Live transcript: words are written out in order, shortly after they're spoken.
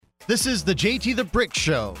This is the JT the Brick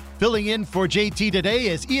Show. Filling in for JT today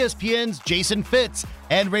is ESPN's Jason Fitz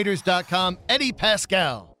and Raiders.com Eddie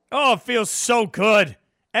Pascal. Oh, it feels so good.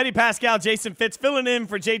 Eddie Pascal, Jason Fitz filling in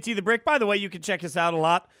for JT the Brick. By the way, you can check us out a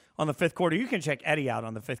lot on the fifth quarter. You can check Eddie out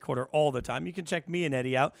on the fifth quarter all the time. You can check me and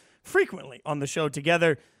Eddie out frequently on the show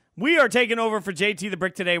together. We are taking over for JT the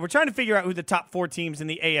Brick today. We're trying to figure out who the top 4 teams in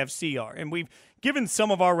the AFC are, and we've given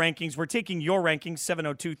some of our rankings. We're taking your rankings,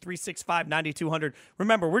 702-365-9200.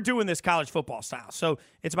 Remember, we're doing this college football style, so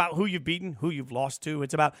it's about who you've beaten, who you've lost to.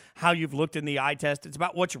 It's about how you've looked in the eye test. It's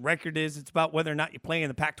about what your record is. It's about whether or not you play in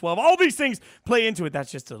the Pac-12. All these things play into it.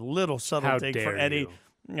 That's just a little subtle take for Eddie.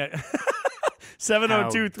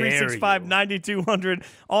 702-365-9200.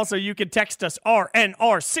 Also, you can text us,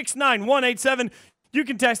 RNR69187. You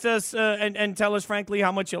can text us and tell us, frankly,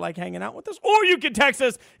 how much you like hanging out with us. Or you can text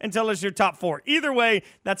us and tell us your top 4. Either way,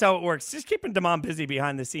 that's how it works. Just keeping Damon busy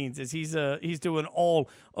behind the scenes as he's doing all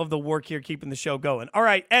of the work here, keeping the show going. All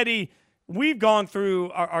right, Eddie, we've gone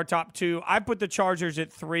through our top 2. I put the Chargers at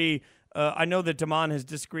 3. I know that Damon has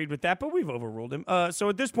disagreed with that, but we've overruled him. So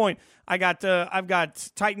at this point, I've got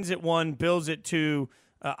Titans at 1, Bills at 2.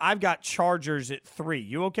 I've got Chargers at 3.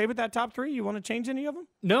 You okay with that top 3? You want to change any of them?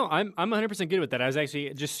 No, I'm 100% good with that. I was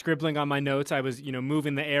actually just scribbling on my notes. I was,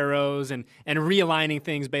 moving the arrows and realigning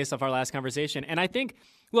things based off our last conversation. And I think,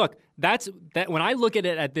 look, that when I look at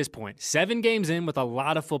it at this point, 7 games in with a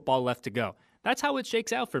lot of football left to go, that's how it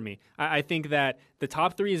shakes out for me. I think that the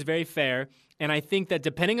top 3 is very fair. And I think that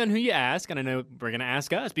depending on who you ask, and I know we're going to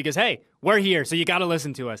ask us because, hey, we're here, so you got to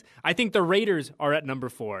listen to us. I think the Raiders are at number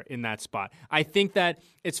 4 in that spot. I think that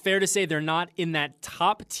it's fair to say they're not in that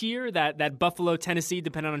top tier, that Buffalo, Tennessee,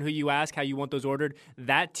 depending on who you ask, how you want those ordered,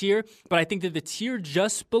 that tier. But I think that the tier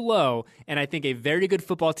just below, and I think a very good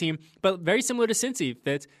football team, but very similar to Cincy,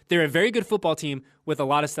 Fitz, they're a very good football team with a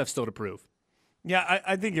lot of stuff still to prove. Yeah,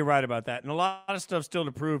 I think you're right about that. And a lot of stuff still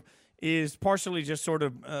to prove is partially just sort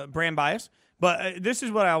of brand bias. But this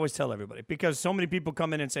is what I always tell everybody, because so many people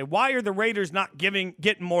come in and say, why are the Raiders not getting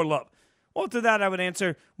more love? Well, to that I would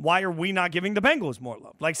answer, why are we not giving the Bengals more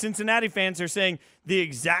love? Like Cincinnati fans are saying the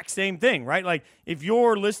exact same thing, right? Like if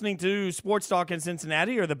you're listening to Sports Talk in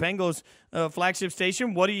Cincinnati or the Bengals flagship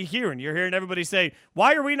station, what are you hearing? You're hearing everybody say,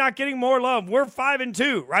 why are we not getting more love? We're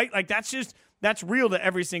 5-2, right? Like that's real to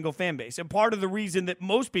every single fan base. And part of the reason that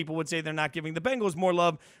most people would say they're not giving the Bengals more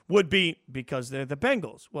love would be because they're the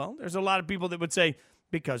Bengals. Well, there's a lot of people that would say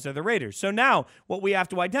because they're the Raiders. So now what we have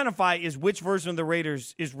to identify is which version of the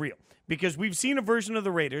Raiders is real. Because we've seen a version of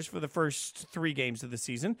the Raiders for the first 3 games of the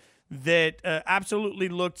season that absolutely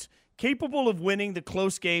looked capable of winning the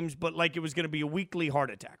close games, but like it was going to be a weekly heart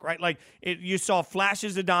attack, right? Like you saw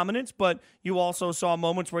flashes of dominance, but you also saw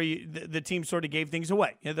moments where the team sort of gave things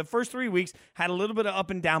away. The first 3 weeks had a little bit of up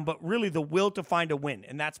and down, but really the will to find a win,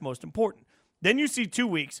 and that's most important. Then you see 2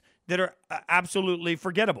 weeks that are absolutely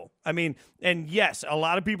forgettable. I mean, and yes, a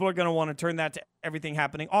lot of people are going to want to turn that to everything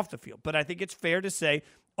happening off the field, but I think it's fair to say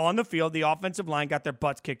on the field, the offensive line got their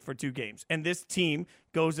butts kicked for 2 games. And this team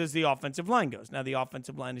goes as the offensive line goes. Now, the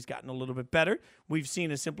offensive line has gotten a little bit better. We've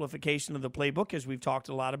seen a simplification of the playbook, as we've talked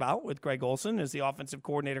a lot about with Greg Olsen as the offensive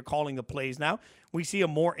coordinator calling the plays now. We see a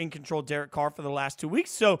more in-control Derek Carr for the last 2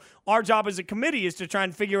 weeks. So our job as a committee is to try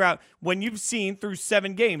and figure out, when you've seen through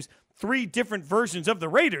 7 games, 3 different versions of the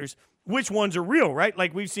Raiders, which ones are real, right?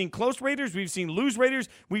 Like we've seen close Raiders, we've seen lose Raiders,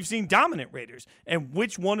 we've seen dominant Raiders. And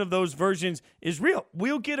which one of those versions is real?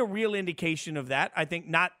 We'll get a real indication of that. I think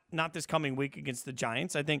not this coming week against the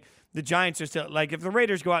Giants. I think the Giants are still, like, if the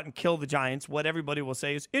Raiders go out and kill the Giants, what everybody will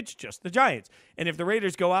say is it's just the Giants. And if the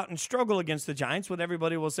Raiders go out and struggle against the Giants, what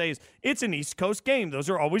everybody will say is it's an East Coast game. Those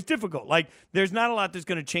are always difficult. Like, there's not a lot that's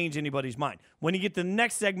going to change anybody's mind. When you get to the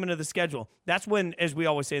next segment of the schedule, that's when, as we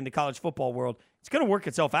always say in the college football world, it's going to work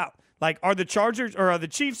itself out. Like, are the Chargers or are the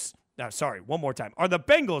Chiefs one more time. Are the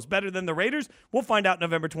Bengals better than the Raiders? We'll find out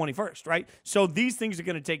November 21st, right? So these things are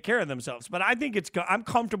going to take care of themselves. But I think I'm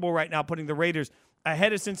comfortable right now putting the Raiders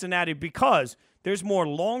ahead of Cincinnati because there's more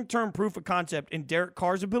long-term proof of concept in Derek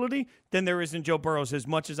Carr's ability than there is in Joe Burrow's, as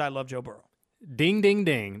much as I love Joe Burrow. Ding, ding,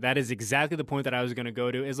 ding. That is exactly the point that I was going to go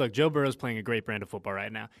to is, look, Joe Burrow's playing a great brand of football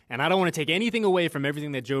right now. And I don't want to take anything away from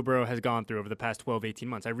everything that Joe Burrow has gone through over the past 12, 18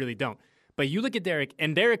 months. I really don't. But you look at Derek,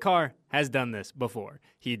 and Derek Carr has done this before.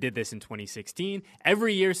 He did this in 2016.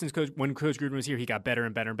 Every year since when Coach Gruden was here, he got better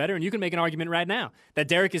and better and better. And you can make an argument right now that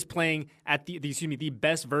Derek is playing at the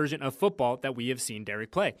best version of football that we have seen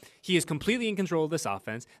Derek play. He is completely in control of this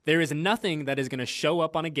offense. There is nothing that is going to show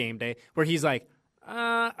up on a game day where he's like,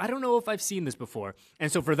 I don't know if I've seen this before.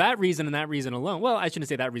 And so for that reason and that reason alone, well, I shouldn't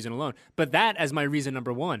say that reason alone, but that as my reason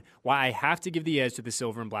number one, why I have to give the edge to the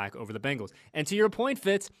silver and black over the Bengals. And to your point,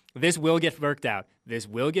 Fitz, this will get worked out. This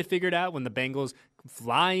will get figured out when the Bengals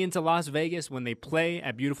fly into Las Vegas, when they play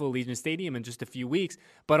at beautiful Allegiant Stadium in just a few weeks.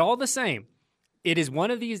 But all the same, it is one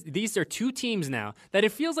of these are two teams now that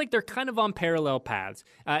it feels like they're kind of on parallel paths.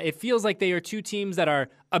 It feels like they are two teams that are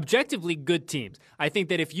objectively good teams. I think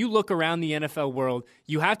that if you look around the NFL world,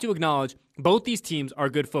 you have to acknowledge both these teams are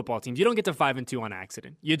good football teams. You don't get to 5-2 on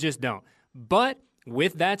accident. You just don't. But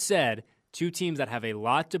with that said, two teams that have a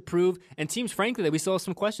lot to prove, and teams, frankly, that we still have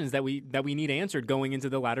some questions that we need answered going into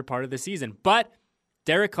the latter part of the season. But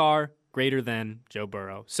Derek Carr, greater than Joe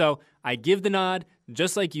Burrow. So I give the nod,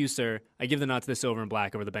 just like you, sir. I give the nod to the silver and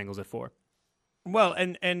black over the Bengals at 4. Well,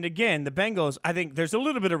 and again, the Bengals, I think there's a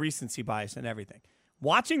little bit of recency bias in everything.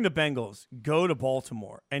 Watching the Bengals go to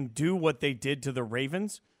Baltimore and do what they did to the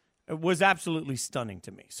Ravens was absolutely stunning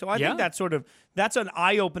to me. So I think that's an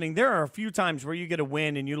eye-opening. There are a few times where you get a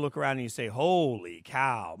win and you look around and you say, holy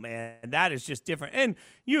cow, man, that is just different. And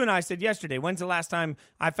you and I said yesterday, when's the last time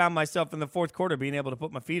I found myself in the fourth quarter being able to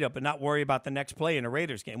put my feet up and not worry about the next play in a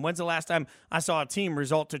Raiders game? When's the last time I saw a team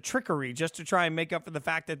resort to trickery just to try and make up for the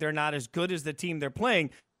fact that they're not as good as the team they're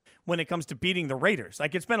playing when it comes to beating the Raiders?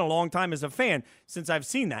 Like, it's been a long time as a fan since I've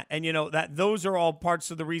seen that. And, that those are all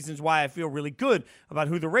parts of the reasons why I feel really good about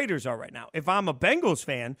who the Raiders are right now. If I'm a Bengals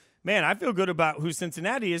fan, man, I feel good about who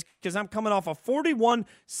Cincinnati is because I'm coming off a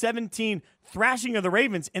 41-17 thrashing of the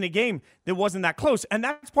Ravens in a game that wasn't that close. And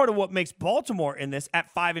that's part of what makes Baltimore in this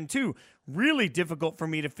at 5-2 really difficult for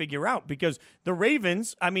me to figure out, because the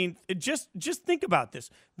Ravens, I mean, just think about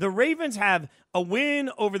this. The Ravens have a win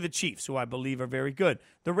over the Chiefs, who I believe are very good.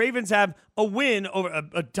 The Ravens have a win over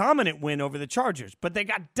a dominant win over the Chargers, but they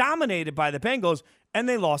got dominated by the Bengals and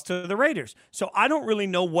they lost to the Raiders. So I don't really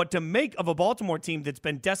know what to make of a Baltimore team that's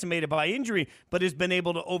been decimated by injury, but has been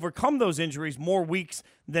able to overcome those injuries more weeks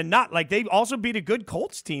than not. Like, they also beat a good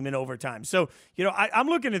Colts team in overtime. So, I'm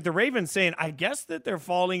looking at the Ravens saying, I guess that they're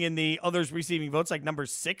falling in the others receiving votes, like number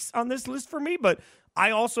 6 on this list for me, but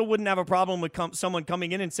I also wouldn't have a problem with someone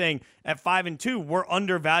coming in and saying at 5-2, we're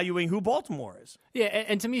undervaluing who Baltimore is. Yeah,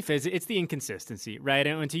 and to me, Fizz, it's the inconsistency, right?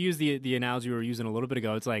 And to use the analogy we were using a little bit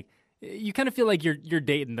ago, it's like, you kind of feel like you're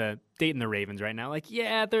dating the Ravens right now. Like,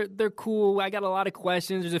 yeah, they're cool. I got a lot of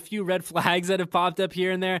questions. There's a few red flags that have popped up here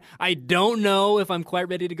and there. I don't know if I'm quite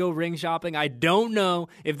ready to go ring shopping. I don't know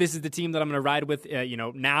if this is the team that I'm going to ride with,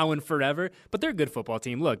 now and forever. But they're a good football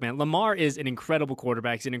team. Look, man, Lamar is an incredible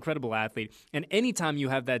quarterback. He's an incredible athlete. And anytime you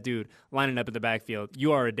have that dude lining up in the backfield,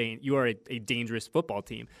 you are a dangerous football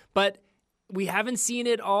team. But we haven't seen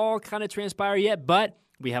it all kind of transpire yet. But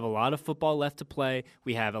we have a lot of football left to play.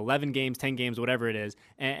 We have 11 games, 10 games, whatever it is.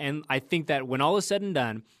 And I think that when all is said and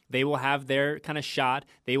done, they will have their kind of shot.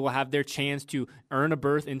 They will have their chance to earn a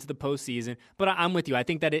berth into the postseason. But I'm with you. I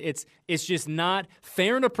think that it's just not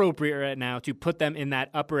fair and appropriate right now to put them in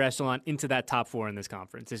that upper echelon into that top 4 in this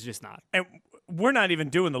conference. It's just not. And we're not even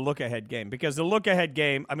doing the look-ahead game, because the look-ahead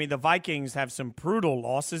game, I mean, the Vikings have some brutal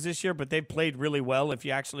losses this year, but they've played really well if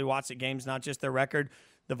you actually watch the games, not just their record.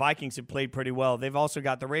 The Vikings have played pretty well. They've also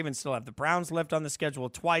got the Ravens still have the Browns left on the schedule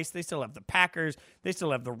twice. They still have the Packers. They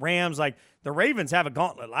still have the Rams. Like, the Ravens have a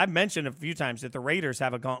gauntlet. I've mentioned a few times that the Raiders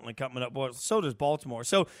have a gauntlet coming up. Well, so does Baltimore.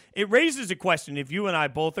 So it raises a question if you and I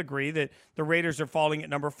both agree that the Raiders are falling at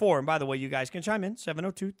number 4. And by the way, you guys can chime in,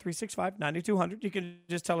 702-365-9200. You can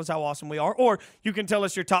just tell us how awesome we are. Or you can tell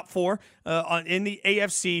us your top 4 in the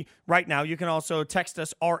AFC right now. You can also text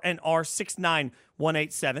us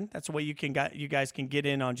RNR69187. That's the way you guys can get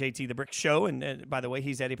in on JT the Brick Show. And by the way,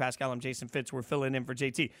 he's Eddie Pascal. I'm Jason Fitz. We're filling in for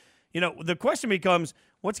JT. The question becomes,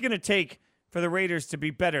 what's going to take for the Raiders to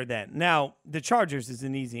be better then? Now, the Chargers is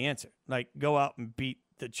an easy answer. Like, go out and beat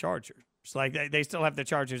the Chargers. It's like they still have the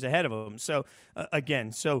Chargers ahead of them. So, I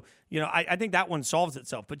think that one solves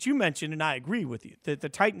itself. But you mentioned, and I agree with you, that the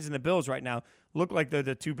Titans and the Bills right now look like they're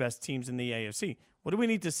the 2 best teams in the AFC. What do we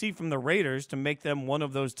need to see from the Raiders to make them one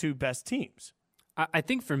of those 2 best teams? I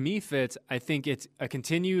think for me, Fitz, I think it's a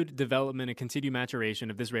continued development, a continued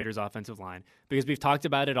maturation of this Raiders offensive line, because we've talked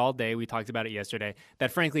about it all day. We talked about it yesterday,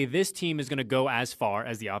 that frankly, this team is going to go as far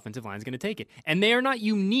as the offensive line is going to take it. And they are not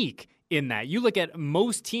unique in that. You look at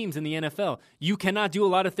most teams in the NFL, you cannot do a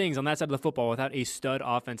lot of things on that side of the football without a stud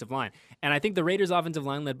offensive line. And I think the Raiders' offensive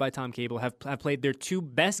line, led by Tom Cable, have played their 2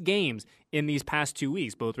 best games in these past 2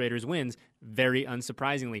 weeks. Both Raiders wins, very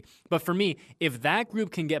unsurprisingly. But for me, if that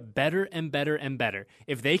group can get better and better and better,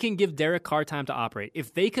 if they can give Derek Carr time to operate,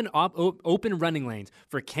 if they can open running lanes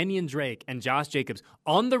for Kenyon Drake and Josh Jacobs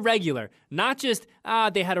on the regular, not just,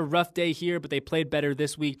 they had a rough day here, but they played better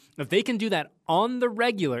this week. If they can do that on the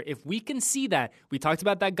regular, if we can see that, we talked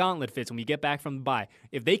about that gauntlet, Fitz, when we get back from the bye.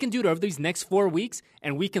 If they can do it over these next 4 weeks,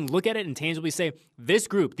 and we can look at it and tangibly say, this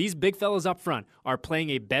group, these big fellas up front, are playing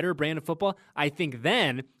a better brand of football, I think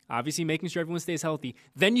then, obviously making sure everyone stays healthy,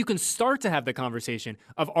 then you can start to have the conversation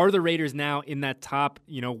of, are the Raiders now in that top,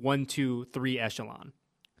 1, 2, 3 echelon?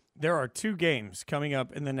 There are 2 games coming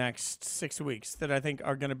up in the next 6 weeks that I think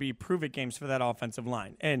are going to be prove-it games for that offensive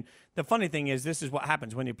line. And the funny thing is, this is what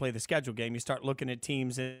happens when you play the schedule game. You start looking at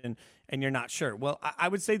teams and you're not sure. Well, I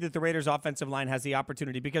would say that the Raiders' offensive line has the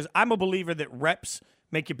opportunity, because I'm a believer that reps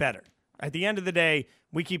make you better. At the end of the day,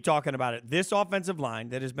 we keep talking about it. This offensive line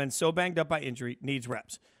that has been so banged up by injury needs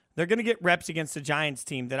reps. They're going to get reps against the Giants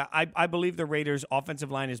team that I believe the Raiders'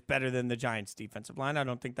 offensive line is better than the Giants' defensive line. I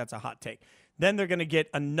don't think that's a hot take. Then they're going to get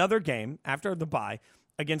another game after the bye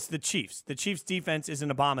against the Chiefs. The Chiefs' defense is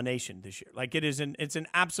an abomination this year. Like,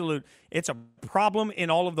 it's a problem in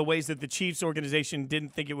all of the ways that the Chiefs organization didn't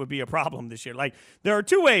think it would be a problem this year. Like, there are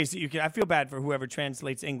 2 ways that you can, I feel bad for whoever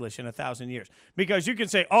translates English in 1,000 years, because you can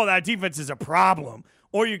say, oh, that defense is a problem,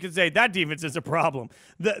 or you can say that defense is a problem.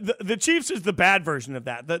 The Chiefs is the bad version of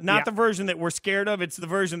that. The version that we're scared of. It's the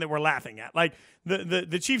version that we're laughing at. Like,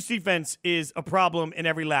 the Chiefs defense is a problem in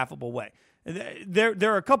every laughable way. There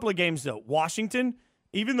are a couple of games, though. Washington,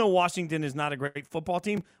 even though Washington is not a great football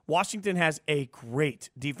team, Washington has a great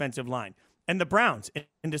defensive line. And the Browns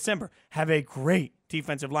in December have a great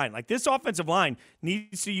defensive line. Like, this offensive line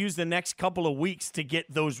needs to use the next couple of weeks to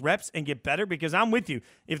get those reps and get better, because I'm with you.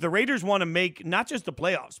 If the Raiders want to make not just the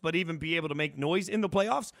playoffs, but even be able to make noise in the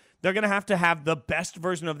playoffs, they're going to have the best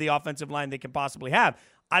version of the offensive line they can possibly have.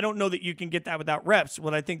 I don't know that you can get that without reps.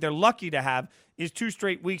 What I think they're lucky to have is 2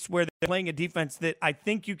 straight weeks where they're playing a defense that I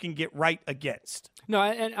think you can get right against. No,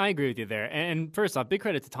 I agree with you there. And first off, big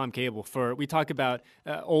credit to Tom Cable we talk about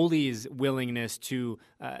Ole's willingness to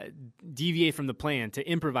deviate from the plan, to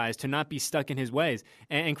improvise, to not be stuck in his ways.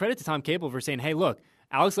 And credit to Tom Cable for saying, hey, look,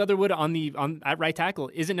 Alex Leatherwood at right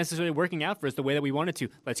tackle isn't necessarily working out for us the way that we wanted to.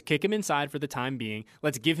 Let's kick him inside for the time being.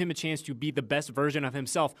 Let's give him a chance to be the best version of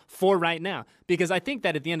himself for right now. Because I think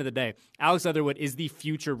that at the end of the day, Alex Leatherwood is the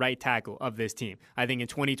future right tackle of this team. I think in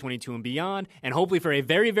 2022 and beyond, and hopefully for a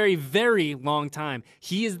very, very, very long time,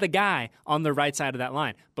 he is the guy on the right side of that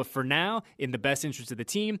line. But for now, in the best interest of the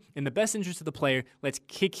team, in the best interest of the player, let's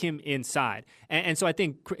kick him inside. And so I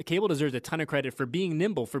think Cable deserves a ton of credit for being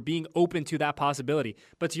nimble, for being open to that possibility.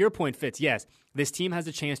 But to your point, Fitz, yes, this team has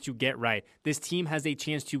a chance to get right. This team has a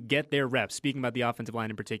chance to get their reps, speaking about the offensive line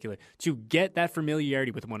in particular, to get that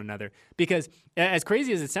familiarity with one another. Because as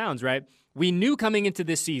crazy as it sounds, right, we knew coming into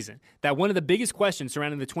this season that one of the biggest questions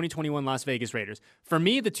surrounding the 2021 Las Vegas Raiders, for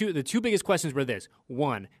me, the two biggest questions were this.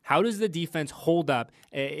 One, how does the defense hold up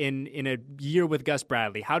in a year with Gus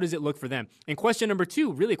Bradley? How does it look for them? And question number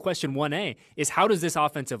 2, really question 1A, is how does this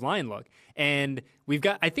offensive line look? And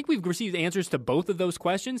I think we've received answers to both of those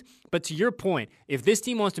questions. But to your point, if this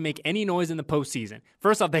team wants to make any noise in the postseason,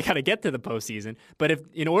 first off, they got to get to the postseason. But if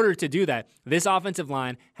in order to do that, this offensive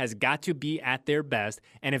line has got to be at their best.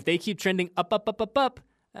 And if they keep trending up,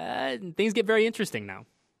 things get very interesting now.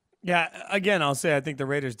 Yeah, again, I'll say I think the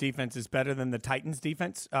Raiders' defense is better than the Titans'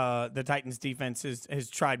 defense. The Titans' defense has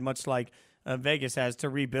tried, much like Vegas has, to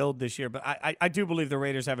rebuild this year. But I do believe the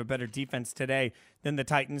Raiders have a better defense today than the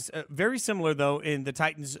Titans. Very similar, though, in the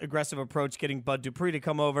Titans' aggressive approach, getting Bud Dupree to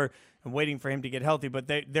come over and waiting for him to get healthy. But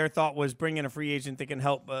their thought was bring in a free agent that can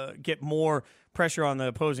help get more pressure on the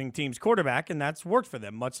opposing team's quarterback, and that's worked for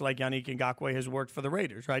them, much like Yannick Ngakoue has worked for the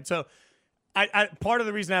Raiders, right? So part of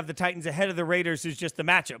the reason I have the Titans ahead of the Raiders is just the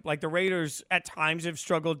matchup. Like, the Raiders at times have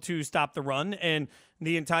struggled to stop the run, and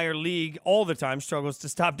the entire league all the time struggles to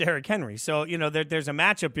stop Derrick Henry. So, there's a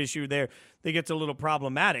matchup issue there that gets a little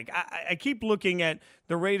problematic. I keep looking at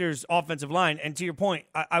the Raiders' offensive line, and to your point,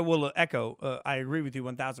 I will echo, I agree with you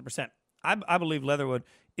 1,000%. I believe Leatherwood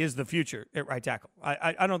is the future at right tackle.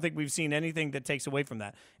 I don't think we've seen anything that takes away from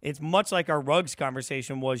that. It's much like our Ruggs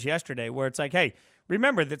conversation was yesterday, where it's like, hey,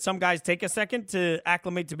 remember that some guys take a second to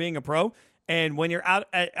acclimate to being a pro, and when you're out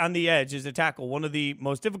on the edge as a tackle, one of the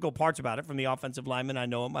most difficult parts about it from the offensive linemen I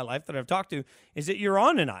know in my life that I've talked to is that you're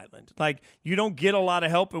on an island. Like, you don't get a lot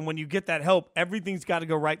of help, and when you get that help, everything's got to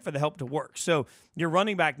go right for the help to work. So your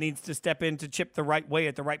running back needs to step in to chip the right way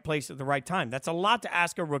at the right place at the right time. That's a lot to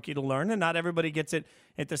ask a rookie to learn, and not everybody gets it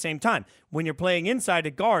at the same time. When you're playing inside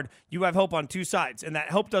at guard, you have help on two sides, and that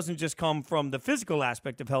help doesn't just come from the physical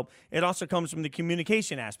aspect of help. It also comes from the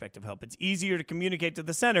communication aspect of help. It's easier to communicate to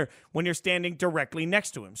the center when you're standing directly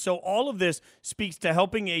next to him. So all of this speaks to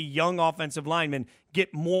helping a young offensive lineman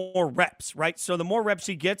get more reps, right? So the more reps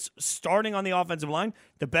he gets starting on the offensive line,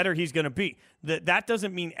 the better he's going to be. That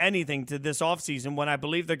doesn't mean anything to this offseason when I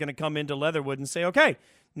believe they're going to come into Leatherwood and say, okay,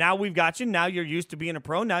 now we've got you. Now you're used to being a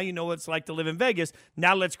pro. Now you know what it's like to live in Vegas.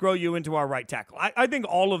 Now let's grow you into our right tackle. I think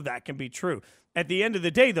all of that can be true. At the end of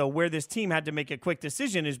the day, though, where this team had to make a quick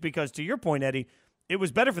decision is because, to your point, Eddie, it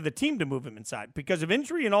was better for the team to move him inside because of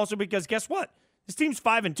injury and also because, guess what? This team's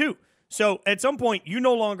 5-2. So at some point, you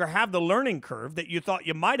no longer have the learning curve that you thought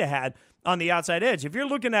you might have had on the outside edge. If you're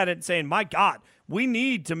looking at it and saying, my God, we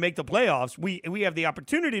need to make the playoffs. We have the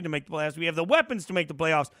opportunity to make the playoffs. We have the weapons to make the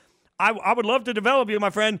playoffs. I would love to develop you, my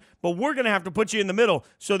friend, but we're going to have to put you in the middle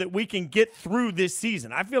so that we can get through this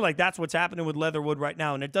season. I feel like that's what's happening with Leatherwood right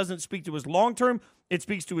now, and it doesn't speak to his long-term. It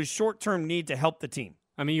speaks to his short-term need to help the team.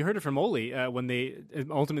 I mean, you heard it from Ole when they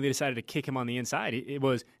ultimately decided to kick him on the inside. It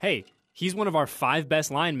was, hey, he's one of our 5 best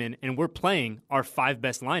linemen, and we're playing our 5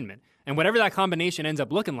 best linemen. And whatever that combination ends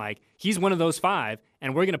up looking like, he's one of those 5,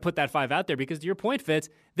 and we're going to put that 5 out there because, to your point, Fitz,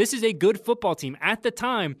 this is a good football team. At the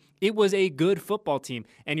time, it was a good football team.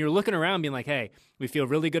 And you're looking around being like, hey, we feel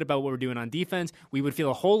really good about what we're doing on defense. We would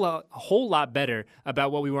feel a whole lot better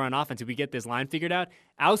about what we were on offense if we get this line figured out.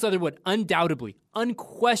 Alex Leatherwood, undoubtedly,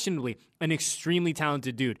 unquestionably, an extremely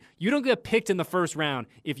talented dude. You don't get picked in the first round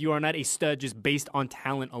if you are not a stud just based on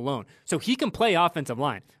talent alone. So he can play offensive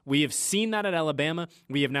line. We have seen that at Alabama.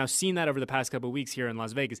 We have now seen that over the past couple of weeks here in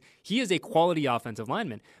Las Vegas. He is a quality offensive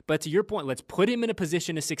lineman. But to your point, let's put him in a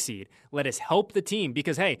position to succeed. Let us help the team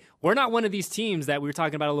because, hey, we're not one of these teams that we were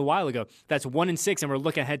talking about a little while ago that's 1-6 and we're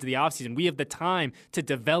looking ahead to the offseason. We have the time to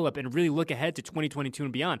develop and really look ahead to 2022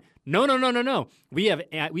 and beyond. No. We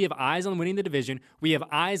have eyes on winning the division. We have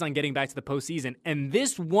eyes on getting back to the postseason. And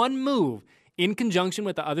this one move, in conjunction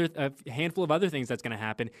with the other handful of other things that's going to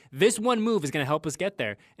happen, this one move is going to help us get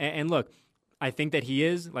there. And look, I think that he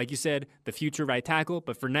is, like you said, the future right tackle.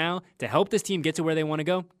 But for now, to help this team get to where they want to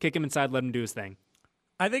go, kick him inside, let him do his thing.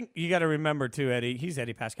 I think you got to remember, too, Eddie. He's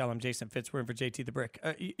Eddie Pascal. I'm Jason Fitz. We're in for JT the Brick.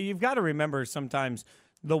 You've got to remember sometimes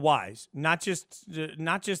the whys, not just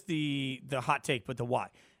the hot take, but the why.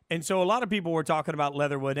 And so a lot of people were talking about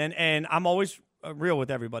Leatherwood, and I'm always real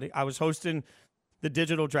with everybody. I was hosting the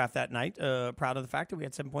digital draft that night. Proud of the fact that we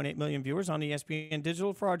had 7.8 million viewers on ESPN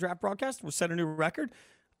Digital for our draft broadcast. We set a new record.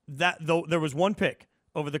 That though there was one pick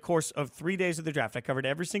over the course of 3 days of the draft. I covered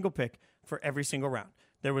every single pick for every single round.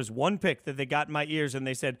 There was one pick that they got in my ears, and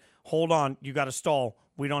they said, hold on, you got to stall.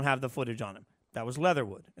 We don't have the footage on him. That was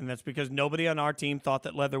Leatherwood, and that's because nobody on our team thought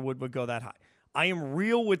that Leatherwood would go that high. I am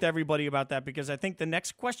real with everybody about that because I think the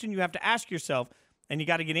next question you have to ask yourself, and you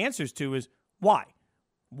got to get answers to, is why?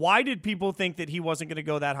 Why did people think that he wasn't going to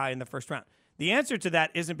go that high in the first round? The answer to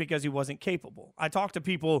that isn't because he wasn't capable. I talked to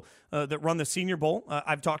people that run the Senior Bowl.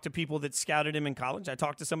 I've talked to people that scouted him in college. I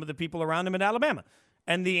talked to some of the people around him in Alabama.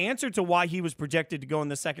 And the answer to why he was projected to go in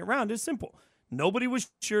the second round is simple. Nobody was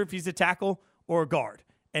sure if he's a tackle or a guard.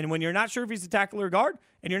 And when you're not sure if he's a tackle or a guard,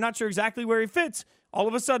 and you're not sure exactly where he fits, all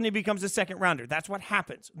of a sudden he becomes a second rounder. That's what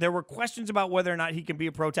happens. There were questions about whether or not he can be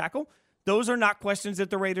a pro tackle. Those are not questions that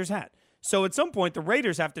the Raiders had. So at some point, the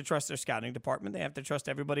Raiders have to trust their scouting department. They have to trust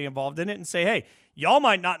everybody involved in it and say, hey, y'all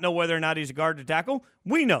might not know whether or not he's a guard or tackle.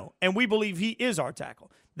 We know, and we believe he is our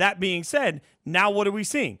tackle. That being said, now what are we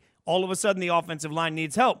seeing? All of a sudden, the offensive line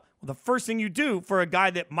needs help. Well, the first thing you do for a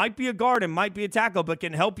guy that might be a guard and might be a tackle but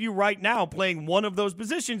can help you right now playing one of those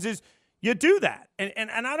positions is you do that.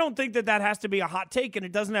 And I don't think that has to be a hot take, and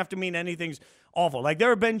it doesn't have to mean anything's awful. Like, there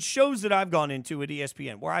have been shows that I've gone into at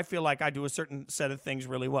ESPN where I feel like I do a certain set of things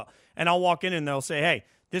really well. And I'll walk in and they'll say, hey,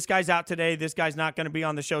 this guy's out today. This guy's not going to be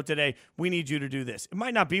on the show today. We need you to do this. It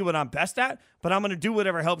might not be what I'm best at, but I'm going to do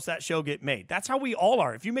whatever helps that show get made. That's how we all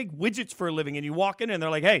are. If you make widgets for a living and you walk in and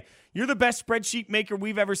they're like, hey, you're the best spreadsheet maker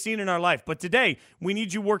we've ever seen in our life, but today we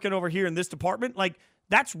need you working over here in this department, like,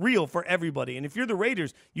 that's real for everybody. And if you're the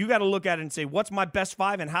Raiders, you got to look at it and say, what's my best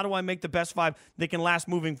 5 and how do I make the best 5 that can last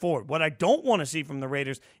moving forward? What I don't want to see from the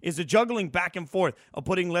Raiders is a juggling back and forth of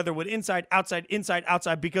putting Leatherwood inside, outside,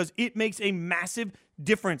 because it makes a massive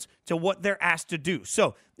difference to what they're asked to do.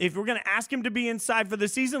 So if we're going to ask him to be inside for the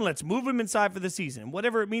season, let's move him inside for the season.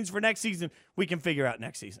 Whatever it means for next season, we can figure out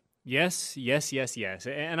next season. Yes.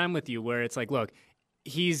 And I'm with you where it's like, look,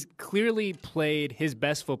 he's clearly played his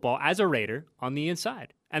best football as a Raider on the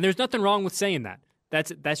inside. And there's nothing wrong with saying that.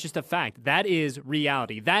 That's just a fact. That is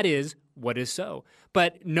reality. That is what is so.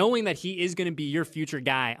 But knowing that he is going to be your future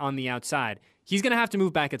guy on the outside, he's going to have to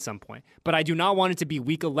move back at some point. But I do not want it to be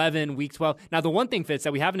week 11, week 12. Now, the one thing, Fitz,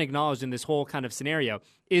 that we haven't acknowledged in this whole kind of scenario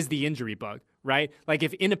is the injury bug, right? Like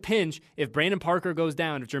if in a pinch, if Brandon Parker goes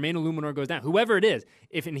down, if Jermaine Illuminor goes down, whoever it is,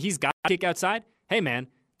 and he's got to kick outside, hey, man,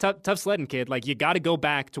 tough sledding, kid. Like, you got to go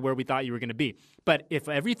back to where we thought you were going to be. But if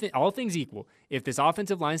all things equal, if this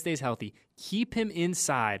offensive line stays healthy, keep him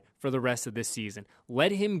inside for the rest of this season.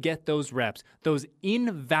 Let him get those reps, those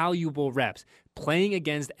invaluable reps, playing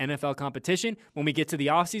against NFL competition. When we get to the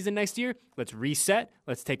offseason next year, let's reset,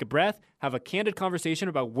 let's take a breath, have a candid conversation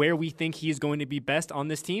about where we think he is going to be best on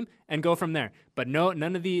this team, and go from there. But no,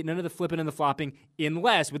 none of the flipping and the flopping,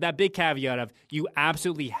 unless, with that big caveat of, you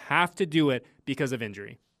absolutely have to do it because of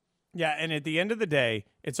injury. Yeah, and at the end of the day,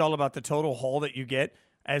 it's all about the total haul that you get.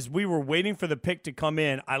 As we were waiting for the pick to come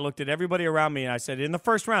in, I looked at everybody around me and I said, in the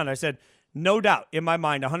first round, I said, no doubt in my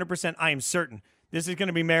mind, 100%, I am certain this is going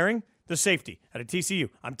to be Merring, the safety out of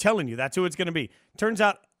TCU. I'm telling you, that's who it's going to be. Turns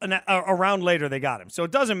out a round later, they got him. So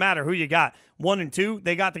it doesn't matter who you got, 1 and 2.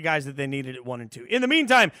 They got the guys that they needed at 1 and 2. In the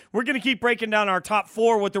meantime, we're going to keep breaking down our top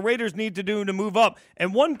 4, what the Raiders need to do to move up.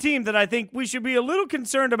 And one team that I think we should be a little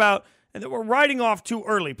concerned about and that we're riding off too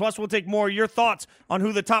early. Plus, we'll take more of your thoughts on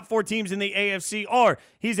who the top 4 teams in the AFC are.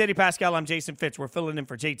 He's Eddie Pascal. I'm Jason Fitz. We're filling in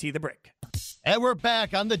for JT the Brick. And we're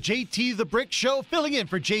back on the JT the Brick Show. Filling in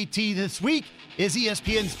for JT this week is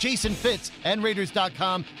ESPN's Jason Fitz and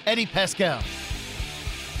Raiders.com Eddie Pascal.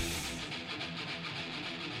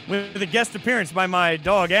 With a guest appearance by my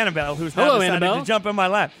dog, Annabelle, who's now Hello, decided Annabelle. to jump in my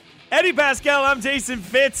lap. Eddie Pascal, I'm Jason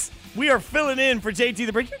Fitz. We are filling in for JT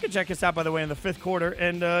the Brick. You can check us out, by the way, in the 5th quarter.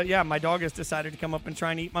 And, yeah, my dog has decided to come up and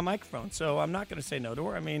try and eat my microphone. So I'm not going to say no to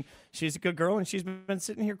her. I mean, she's a good girl, and she's been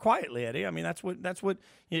sitting here quietly, Eddie. I mean, that's what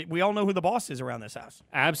we all know who the boss is around this house.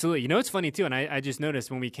 Absolutely. You know what's funny, too, and I just noticed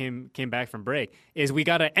when we came back from break, is we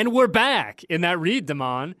got and we're back in that read,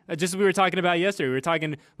 Damon. Just as we were talking about yesterday. We were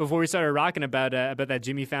talking before we started rocking about that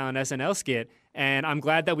Jimmy Fallon SNL skit, and I'm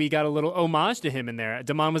glad that we got a little homage to him in there.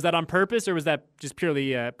 Damon, was that on purpose, or was that just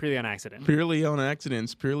purely on accident? Purely on accident.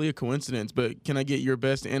 It's purely a coincidence, but can I get your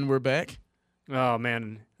best and we're back? Oh,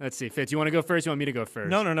 man. Let's see. Fitz, you want to go first? You want me to go first?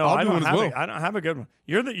 No. I'll I do don't it as have well. I don't have a good one.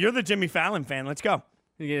 You're the Jimmy Fallon fan. Let's go.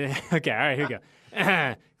 Yeah. Okay, all right, here we go.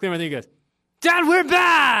 Clear, there you goes. Dad, we're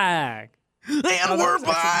back! And we're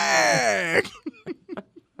back!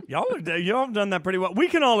 Y'all have done that pretty well. We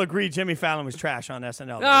can all agree Jimmy Fallon was trash on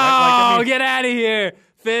SNL. Oh, right? get out of here,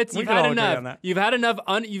 Fitz. You've can had all agree on enough. that. You've had enough.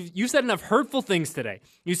 You said enough hurtful things today.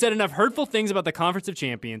 You said enough hurtful things about the Conference of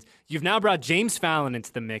Champions. You've now brought James Fallon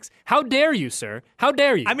into the mix. How dare you, sir? How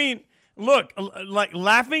dare you? I mean, look, like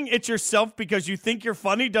laughing at yourself because you think you're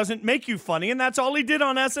funny doesn't make you funny, and that's all he did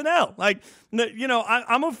on SNL. Like,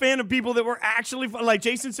 I'm a fan of people that were actually like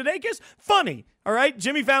Jason Sudeikis, funny. All right,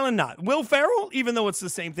 Jimmy Fallon, not. Will Ferrell, even though it's the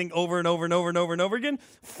same thing over and over and over and over and over again,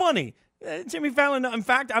 funny. Jimmy Fallon. In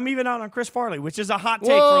fact, I'm even out on Chris Farley, which is a hot take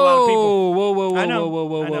for a lot of people. Whoa.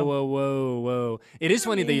 It is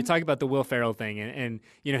funny that you talk about the Will Ferrell thing, and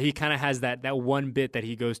he kind of has that one bit that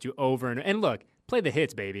he goes to over and look, play the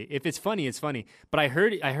hits, baby. If it's funny, it's funny. But I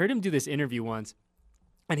heard him do this interview once,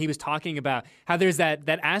 and he was talking about how there's that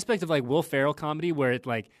aspect of like Will Ferrell comedy where it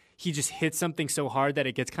like he just hits something so hard that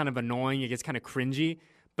it gets kind of annoying, it gets kind of cringy,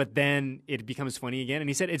 but then it becomes funny again. And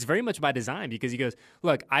he said it's very much by design because he goes,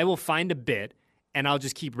 look, I will find a bit and I'll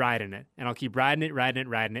just keep riding it. And I'll keep riding it,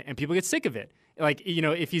 and people get sick of it. Like,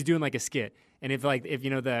 if he's doing like a skit, and if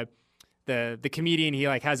the comedian, he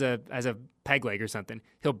like has a peg leg or something,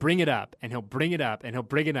 he'll bring it up and he'll bring it up and he'll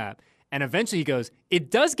bring it up. And eventually he goes,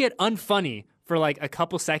 it does get unfunny for like a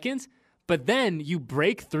couple seconds, but then you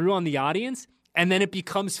break through on the audience and then it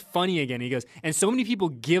becomes funny again. He goes, and so many people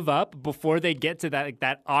give up before they get to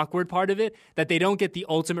that awkward part of it that they don't get the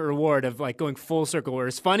ultimate reward of like going full circle where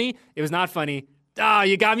it's funny, it was not funny. Oh,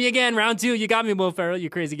 you got me again, round 2. You got me, Will Ferrell, you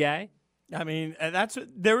crazy guy. I mean,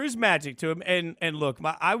 there is magic to him. And look,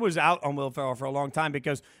 I was out on Will Ferrell for a long time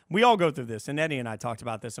because we all go through this. And Eddie and I talked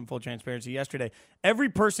about this in full transparency yesterday. Every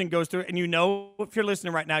person goes through it. And if you're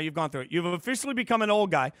listening right now, you've gone through it. You've officially become an old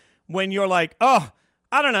guy when you're like, oh,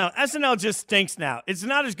 I don't know. SNL just stinks now. It's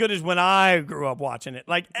not as good as when I grew up watching it.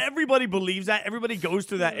 Like, everybody believes that. Everybody goes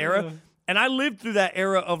through that era. And I lived through that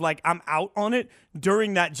era of, like, I'm out on it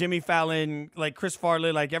during that Jimmy Fallon, like, Chris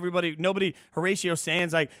Farley, like, nobody, Horatio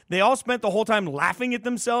Sands, like, they all spent the whole time laughing at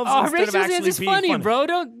themselves instead of Horatio actually Sands is being funny, bro.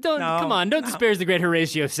 Don't disparage the great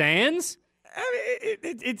Horatio Sands. I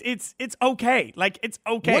mean, it's okay. Like, it's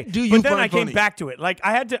okay. What do you But then find I came funny? back to it. Like,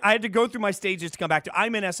 I had to go through my stages to come back to.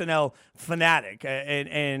 I'm an SNL fanatic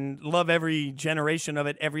and love every generation of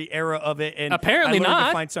it, every era of it. And Apparently I learned not.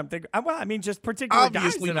 to find something. Well, I mean, just particular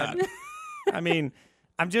Obviously guys. not. I mean,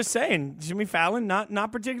 I'm just saying, Jimmy Fallon,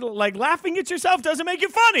 not particular. Like, laughing at yourself doesn't make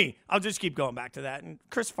it funny. I'll just keep going back to that. And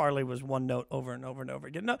Chris Farley was one note over and over and over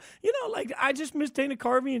again. No, like, I just miss Dana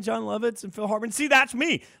Carvey and John Lovitz and Phil Hartman. See, that's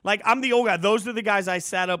me. Like, I'm the old guy. Those are the guys I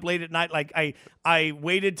sat up late at night. Like, I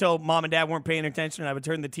waited till mom and dad weren't paying attention, and I would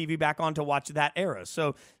turn the TV back on to watch that era.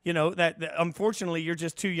 So, that unfortunately, you're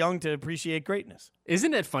just too young to appreciate greatness.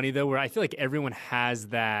 Isn't it funny, though, where I feel like everyone has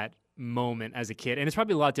that moment as a kid, and it's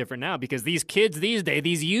probably a lot different now because these kids these days,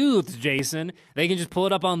 these youths, Jason, they can just pull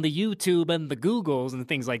it up on the YouTube and the Googles and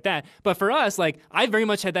things like that. But for us, like, I very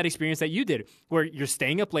much had that experience that you did, where you're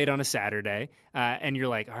staying up late on a Saturday, and you're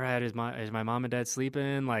like, all right, is my mom and dad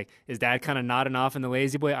sleeping? Like, is dad kind of nodding off in the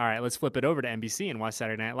lazy boy? All right, let's flip it over to NBC and watch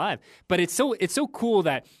Saturday Night Live. But it's so cool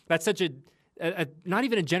that that's such a not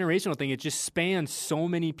even a generational thing. It just spans so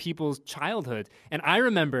many people's childhoods. And I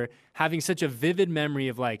remember having such a vivid memory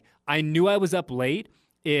of, like, I knew I was up late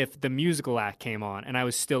if the musical act came on and I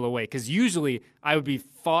was still awake. Because usually I would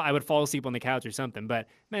fall asleep on the couch or something. But,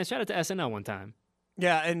 man, shout out to SNL one time.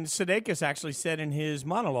 Yeah, and Sudeikis actually said in his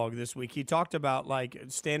monologue this week, he talked about, like,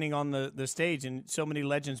 standing on the stage and so many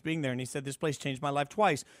legends being there. And he said, this place changed my life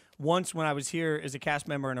twice. Once when I was here as a cast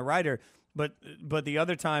member and a writer, but the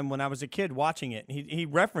other time when I was a kid watching it. He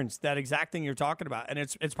referenced that exact thing you're talking about, and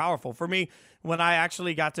it's powerful. For me, when I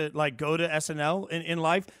actually got to, like, go to SNL in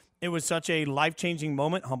life, it was such a life-changing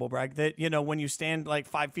moment, humble brag, that, when you stand, like,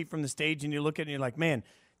 5 feet from the stage and you look at it and you're like, man,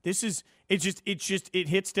 it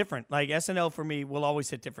hits different. Like, SNL for me will always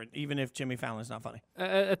hit different, even if Jimmy Fallon's not funny.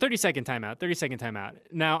 A 30-second timeout.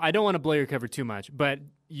 Now, I don't want to blow your cover too much, but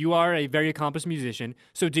you are a very accomplished musician.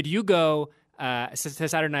 So did you go to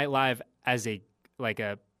Saturday Night Live as a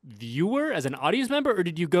viewer, as an audience member, or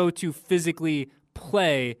did you go to physically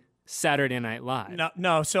play Saturday Night Live?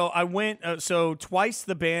 No. So I went. So twice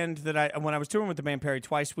the band when I was touring with the band Perry,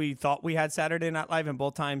 twice we thought we had Saturday Night Live, and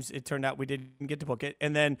both times it turned out we didn't get to book it.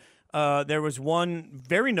 And then there was one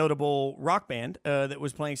very notable rock band that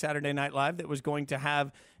was playing Saturday Night Live that was going to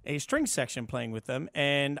have a string section playing with them,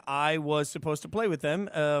 and I was supposed to play with them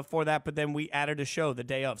for that, but then we added a show the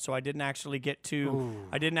day of, so I didn't actually get to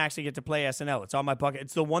play SNL. It's on my bucket.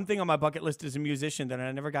 It's the one thing on my bucket list as a musician that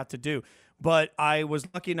I never got to do. But I was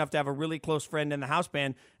lucky enough to have a really close friend in the house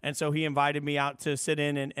band, and so he invited me out to sit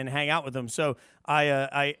in and hang out with him. So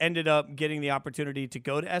I ended up getting the opportunity to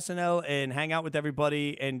go to SNL and hang out with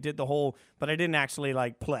everybody and did the whole, but I didn't actually,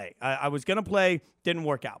 like, play. I was going to play, didn't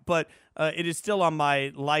work out. But it is still on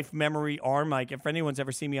my life memory arm. Like, if anyone's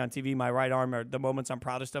ever seen me on TV, my right arm are the moments I'm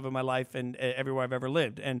proudest of in my life and everywhere I've ever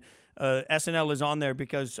lived. And SNL is on there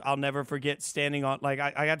because I'll never forget standing on, like,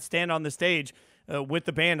 I got to stand on the stage with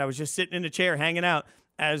the band. I was just sitting in a chair hanging out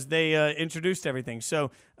as they introduced everything.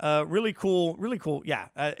 So really cool. Yeah,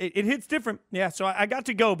 it hits different. Yeah, so I got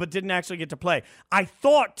to go, but didn't actually get to play. I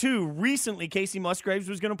thought, too, recently Casey Musgraves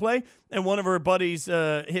was going to play, and one of her buddies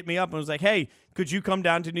hit me up and was like, hey, could you come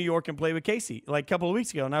down to New York and play with Casey, like, a couple of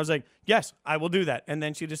weeks ago? And I was like, yes, I will do that. And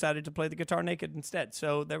then she decided to play the guitar naked instead.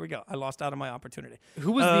 So there we go. I lost out on my opportunity.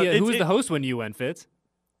 Who was the host when you went, Fitz?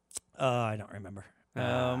 I don't remember.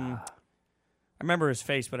 I remember his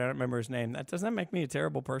face, but I don't remember his name. Doesn't that make me a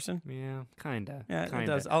terrible person? Yeah, kinda. Yeah, kinda. it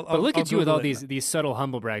does. But look at you with Google all it. these subtle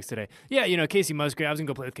humble brags today. Yeah, Casey Musgraves. I was gonna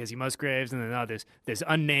go play with Casey Musgraves, and then this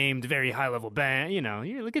unnamed, very high level band.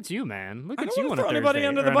 Look at you, man. Look I at don't you want on to a throw Thursday anybody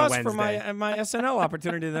under the or on a bus for Wednesday. my SNL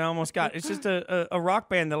opportunity that I almost got. It's just a rock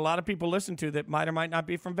band that a lot of people listen to that might or might not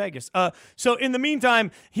be from Vegas. So in the meantime,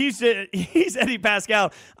 he's Eddie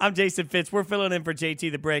Pascal. I'm Jason Fitz. We're filling in for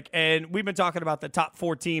JT the Brick, and we've been talking about the top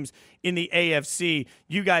 4 teams in the AFC.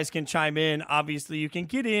 You guys can chime in. Obviously, you can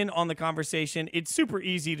get in on the conversation. It's super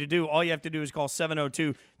easy to do. All you have to do is call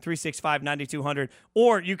 702-365-9200,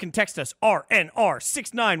 or you can text us,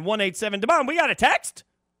 RNR69187. Devon, we got a text?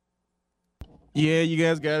 Yeah, you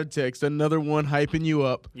guys got a text. Another one hyping you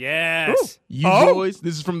up. Yes. You boys,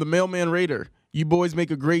 this is from the Mailman Raider. You boys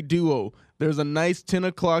make a great duo. There's a nice 10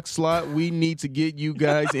 o'clock slot. We need to get you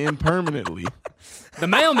guys in permanently. The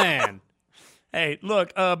mailman. Hey,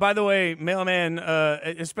 look, by the way, Mailman,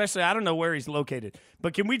 especially, I don't know where he's located,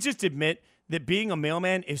 but can we just admit that being a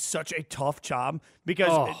mailman is such a tough job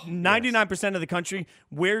because 99% of the country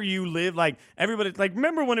where you live, like everybody, like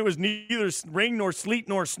remember when it was neither rain nor sleet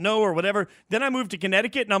nor snow or whatever? Then I moved to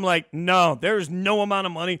Connecticut and I'm like, no, there's no amount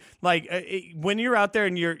of money. Like when you're out there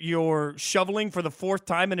and you're shoveling for the fourth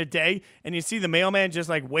time in a day and you see the mailman just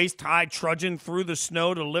like waist high trudging through the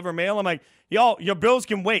snow to deliver mail, I'm like, y'all, your bills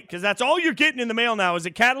can wait because that's all you're getting in the mail now is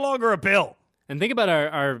a catalog or a bill. And think about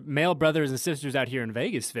our male brothers and sisters out here in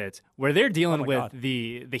Vegas, Fitz, where they're dealing with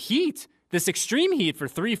the heat, this extreme heat for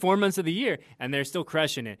 3-4 months of the year, and they're still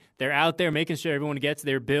crushing it. They're out there making sure everyone gets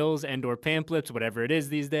their bills and or pamphlets, whatever it is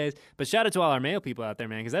these days. But shout out to all our male people out there,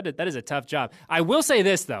 man, because that is a tough job. I will say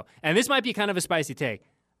this, though, and this might be kind of a spicy take.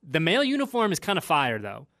 The male uniform is kind of fire,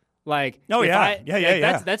 though. Like,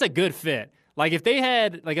 that's a good fit. Like,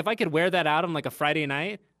 if I could wear that out on, like, a Friday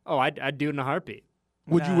night, I'd do it in a heartbeat.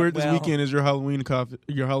 Would you wear it this weekend as your Halloween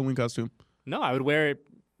costume? No, I would wear it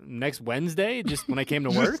next Wednesday, just when I came to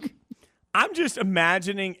work. I'm just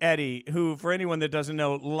imagining Eddie, who, for anyone that doesn't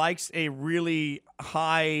know, likes a really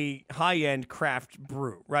high-end craft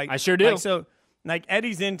brew, right? I sure do. Like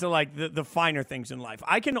Eddie's into like the finer things in life.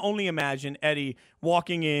 I can only imagine Eddie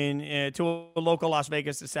walking in to a local Las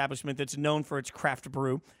Vegas establishment that's known for its craft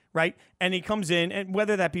brew, right? And he comes in, and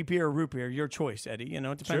whether that be beer or root beer, your choice, Eddie. You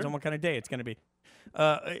know, it depends on what kind of day it's going to be.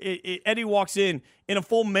 Eddie walks in a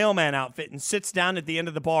full mailman outfit and sits down at the end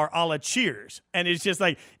of the bar a la Cheers. And it's just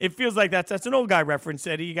like, it feels like that's an old guy reference,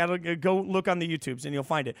 Eddie. You got to go look on the YouTubes and you'll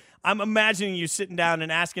find it. I'm imagining you sitting down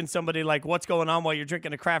and asking somebody like what's going on while you're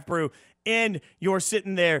drinking a craft brew and you're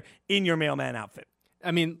sitting there in your mailman outfit.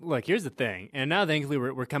 I mean, look, here's the thing. And now thankfully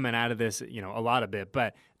we're coming out of this, a lot of it.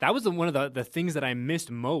 But that was one of the things that I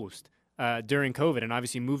missed most during COVID, and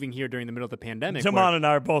obviously moving here during the middle of the pandemic. Damon and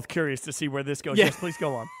I are both curious to see where this goes. Yeah. Yes, please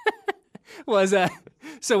go on.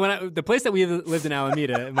 So when the place that we lived in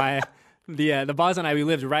Alameda, the boss and I, we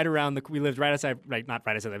lived right outside, not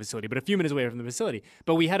right outside the facility, but a few minutes away from the facility.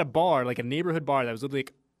 But we had a bar, like a neighborhood bar that was literally,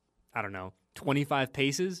 25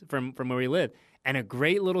 paces from where we lived, and a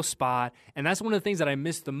great little spot. And that's one of the things that I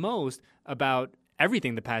missed the most about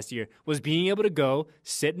everything the past year was being able to go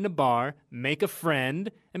sit in a bar, make a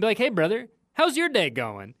friend, and be like, hey, brother, how's your day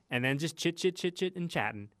going? And then just chit, and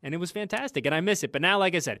chatting. And it was fantastic, and I miss it. But now,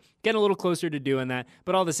 like I said, getting a little closer to doing that.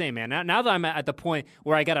 But all the same, man, now that I'm at the point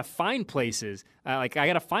where I got to find places, I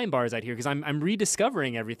got to find bars out here because I'm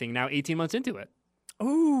rediscovering everything now 18 months into it.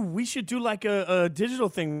 Ooh, we should do like a digital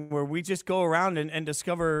thing where we just go around and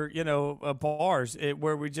discover, bars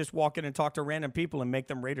where we just walk in and talk to random people and make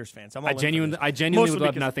them Raiders fans. I genuinely would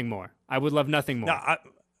love nothing more. I would love nothing more. No,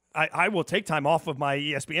 I will take time off of my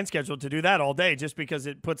ESPN schedule to do that all day just because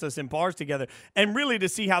it puts us in bars together and really to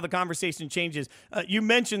see how the conversation changes. You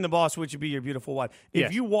mentioned the boss, which would be your beautiful wife.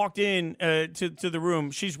 If you walked in to the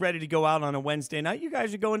room, she's ready to go out on a Wednesday night. You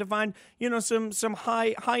guys are going to find, some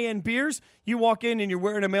high-end beers. You walk in and you're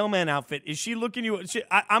wearing a mailman outfit. Is she looking you?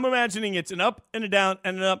 I'm imagining it's an up and a down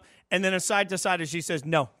and an up and then a side to side as she says,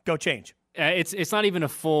 no, go change. It's not even a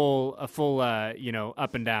full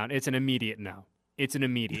up and down. It's an immediate no. It's an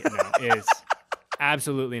immediate no. It's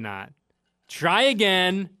absolutely not. Try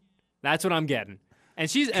again. That's what I'm getting.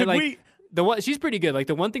 And she's she's pretty good. Like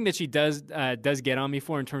the one thing that she does get on me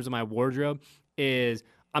for in terms of my wardrobe is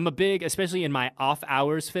I'm a big, especially in my off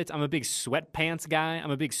hours fits, I'm a big sweatpants guy.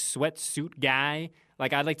 I'm a big sweatsuit guy.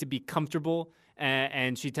 Like I like to be comfortable.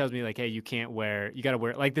 And she tells me like, hey, you got to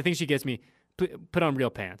wear, like the thing she gets me, put on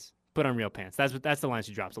real pants. Put on real pants. That's the line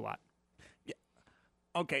she drops a lot.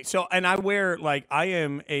 Okay, so, and I wear, I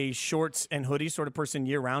am a shorts and hoodies sort of person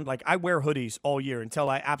year-round. Like, I wear hoodies all year until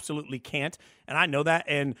I absolutely can't, and I know that,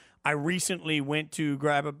 and I recently went to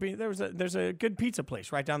grab there's a good pizza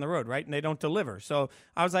place right down the road, right, and they don't deliver. So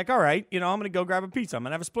I was like, all right, I'm going to go grab a pizza. I'm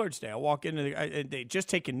going to have a splurge day. I walk in, they just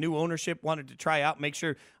taken new ownership, wanted to try out, make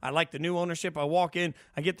sure I like the new ownership. I walk in,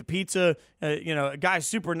 I get the pizza, a guy's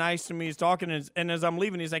super nice to me, he's talking, and as I'm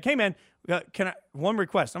leaving, he's like, hey, man, can I, one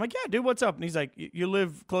request? I'm like, yeah, dude, what's up? And he's like, you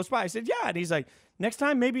live close by? I said, yeah, and he's like, next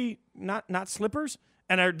time, maybe not slippers?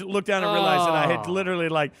 And I looked down and realized that I had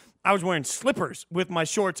literally, I was wearing slippers with my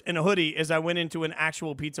shorts and a hoodie as I went into an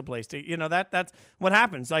actual pizza place. That's what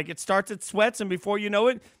happens. Like, it starts at sweats, and before you know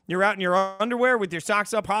it, you're out in your underwear with your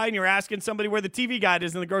socks up high, and you're asking somebody where the TV guide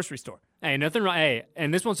is in the grocery store. Hey, nothing wrong. Hey,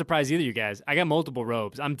 and this won't surprise either, you guys. I got multiple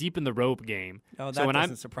robes. I'm deep in the robe game. Oh, that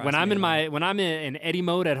doesn't surprise me. When I'm in Eddie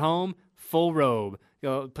mode at home, full robe.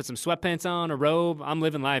 Put some sweatpants on, a robe. I'm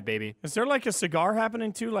living life, baby. Is there like a cigar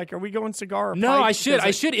happening too? Like, are we going cigar? Or no, pipe?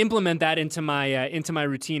 I should implement that into my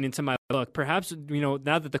routine, into my look. Perhaps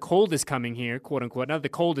now that the cold is coming here, quote unquote. Now that the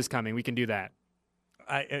cold is coming, we can do that.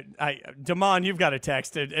 Damon, you've got a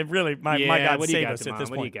text. It really, my God, what do you save got, us Damon? at this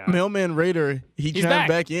What do you point. got? Mailman Raider, he He's chimed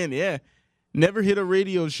back in. Yeah. Never hit a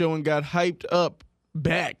radio show and got hyped up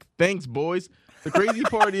back. Thanks, boys. The crazy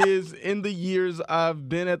part is, in the years I've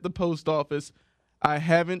been at the post office, I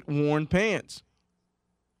haven't worn pants.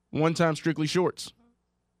 One time, strictly shorts.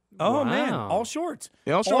 Oh, man, Wow. all shorts.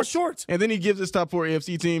 Yeah, all shorts. And then he gives his top 4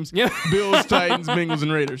 AFC teams: Yeah. Bills, Titans, Bengals,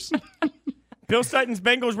 and Raiders. Bills, Titans,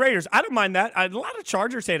 Bengals, Raiders. I don't mind that. A lot of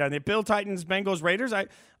Chargers hate on it. Bill, Titans, Bengals, Raiders.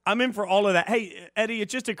 I'm in for all of that. Hey, Eddie, it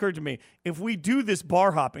just occurred to me. If we do this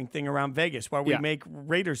bar hopping thing around Vegas where we make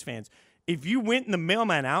Raiders fans, if you went in the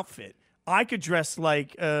mailman outfit, I could dress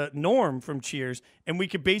like Norm from Cheers, and we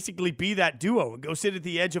could basically be that duo and go sit at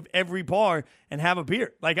the edge of every bar and have a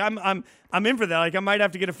beer. Like I'm in for that. Like I might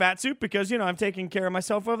have to get a fat suit because I'm taking care of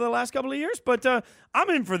myself over the last couple of years, but I'm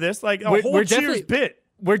in for this. Like a whole Cheers bit.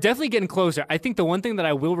 We're definitely getting closer. I think the one thing that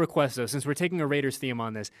I will request, though, since we're taking a Raiders theme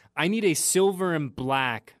on this, I need a silver and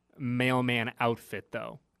black mailman outfit,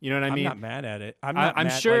 though. You know what I mean? I'm not mad at it.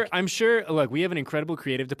 I'm sure. Look, we have an incredible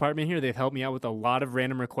creative department here. They've helped me out with a lot of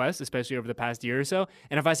random requests, especially over the past year or so.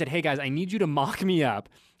 And if I said, "Hey guys, I need you to mock me up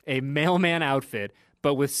a mailman outfit,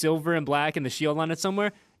 but with silver and black and the shield on it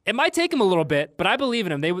somewhere," it might take them a little bit, but I believe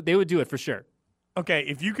in them. They would do it for sure. Okay,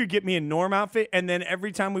 if you could get me a Norm outfit, and then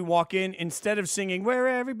every time we walk in, instead of singing "Where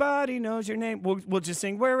Everybody Knows Your Name," we'll just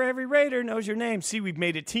sing "Where Every Raider Knows Your Name." See, we've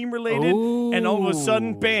made it team related, and all of a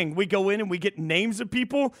sudden, bang, we go in and we get names of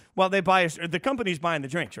people while they buy us. The company's buying the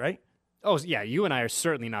drinks, right? Oh yeah, you and I are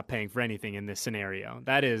certainly not paying for anything in this scenario.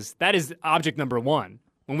 That is object number one.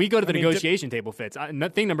 When we go to the negotiation table, Fitz,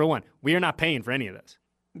 thing number one, we are not paying for any of this.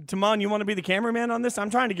 Tamon, you want to be the cameraman on this? I'm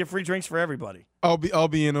trying to get free drinks for everybody. I'll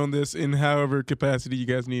be in on this in however capacity you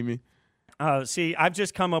guys need me. See, I've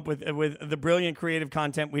just come up with the brilliant creative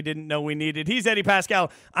content we didn't know we needed. He's Eddie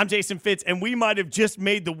Pascal. I'm Jason Fitz, and we might have just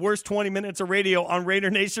made the worst 20 minutes of radio on Raider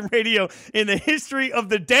Nation Radio in the history of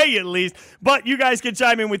the day, at least. But you guys can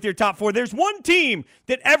chime in with your top 4. There's one team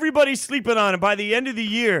that everybody's sleeping on, and by the end of the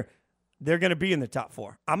year, they're going to be in the top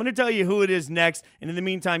 4. I'm going to tell you who it is next, and in the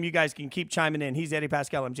meantime, you guys can keep chiming in. He's Eddie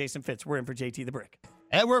Pascal. I'm Jason Fitz. We're in for JT the Brick.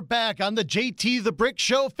 And we're back on the JT the Brick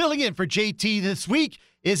Show. Filling in for JT this week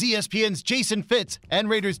is ESPN's Jason Fitz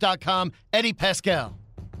and Raiders.com Eddie Pascal.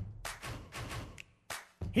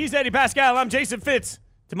 He's Eddie Pascal. I'm Jason Fitz.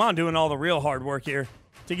 Damon doing all the real hard work here.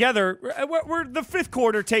 Together, we're the 5th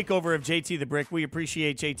quarter takeover of JT the Brick. We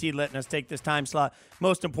appreciate JT letting us take this time slot.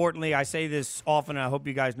 Most importantly, I say this often, and I hope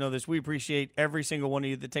you guys know this, we appreciate every single one of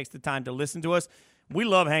you that takes the time to listen to us. We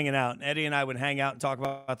love hanging out. Eddie and I would hang out and talk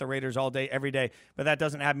about the Raiders all day, every day, but that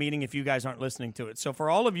doesn't have meaning if you guys aren't listening to it. So for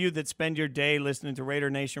all of you that spend your day listening to Raider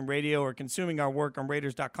Nation Radio or consuming our work on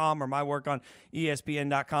Raiders.com or my work on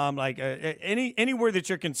ESPN.com, like anywhere that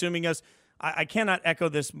you're consuming us, I cannot echo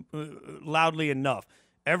this loudly enough.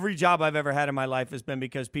 Every job I've ever had in my life has been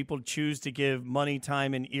because people choose to give money,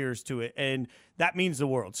 time, and ears to it, and that means the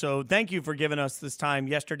world. So thank you for giving us this time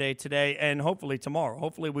yesterday, today, and hopefully tomorrow.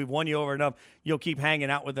 Hopefully we've won you over enough. You'll keep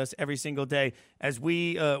hanging out with us every single day as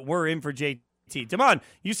we're in for JT. Damon,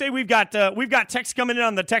 you say we've got texts coming in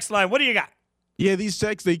on the text line. What do you got? Yeah, these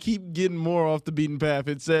texts, they keep getting more off the beaten path.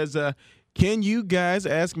 It says, can you guys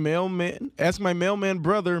ask my mailman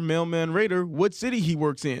brother, Mailman Raider, what city he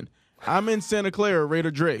works in? I'm in Santa Clara, Raider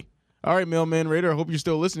Dre. All right, Mailman Raider, I hope you're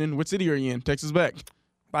still listening. What city are you in? Text us back.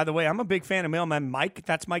 By the way, I'm a big fan of Mailman Mike.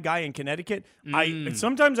 That's my guy in Connecticut.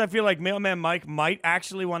 Sometimes I feel like Mailman Mike might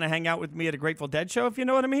actually want to hang out with me at a Grateful Dead show, if you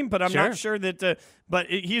know what I mean. But I'm not sure that.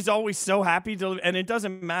 He's always so happy to, and it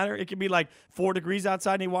doesn't matter. It could be like 4 degrees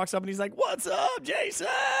outside, and he walks up and he's like, "What's up, Jason?"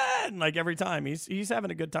 Like every time, he's having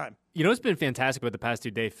a good time. You know what's been fantastic about the past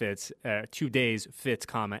 2 days, Fitz,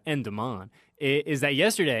 and Damon, is that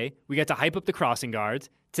yesterday we got to hype up the crossing guards.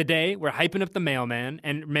 Today we're hyping up the mailman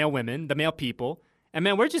and mailwomen, the mail people. And,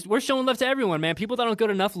 man, we're showing love to everyone, man. People that don't get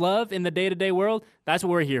enough love in the day-to-day world, that's what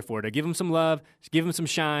we're here for, to give them some love, give them some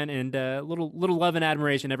shine, and little love and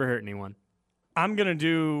admiration never hurt anyone. I'm going to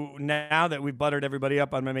do, now that we've buttered everybody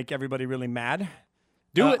up, I'm going to make everybody really mad.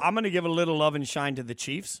 Do it. I'm going to give a little love and shine to the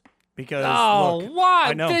Chiefs because, look, why?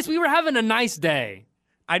 I know. We were having a nice day.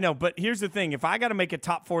 I know, but here's the thing. If I got to make a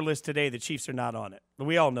top 4 list today, the Chiefs are not on it.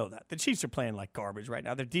 We all know that. The Chiefs are playing like garbage right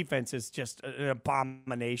now. Their defense is just an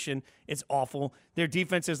abomination. It's awful. Their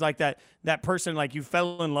defense is like that person, like you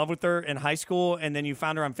fell in love with her in high school, and then you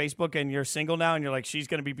found her on Facebook, and you're single now, and you're like, she's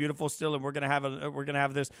going to be beautiful still, and we're going to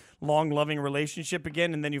have this long, loving relationship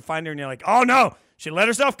again, and then you find her, and you're like, oh, no, she let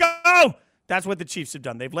herself go. That's what the Chiefs have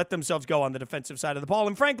done. They've let themselves go on the defensive side of the ball.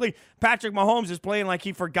 And frankly, Patrick Mahomes is playing like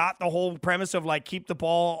he forgot the whole premise of, like, keep the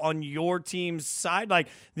ball on your team's side. Like,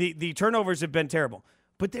 the turnovers have been terrible.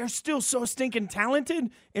 but they're still so stinking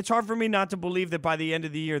talented. It's hard for me not to believe that by the end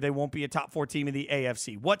of the year they won't be a top 4 team in the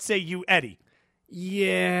AFC. What say you, Eddie?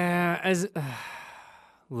 Yeah,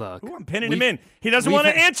 look. Ooh, I'm pinning him in. He doesn't want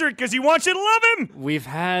to answer it because he wants you to love him. We've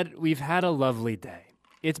had a lovely day.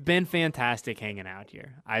 It's been fantastic hanging out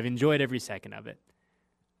here. I've enjoyed every second of it.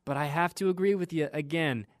 But I have to agree with you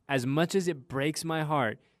again. As much as it breaks my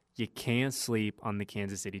heart, you can't sleep on the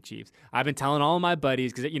Kansas City Chiefs. I've been telling all of my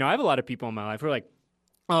buddies because I have a lot of people in my life who are like,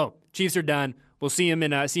 "Oh, Chiefs are done. We'll see him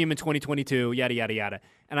in 2022. Yada yada yada."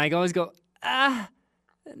 And I always go,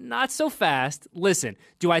 not so fast. Listen,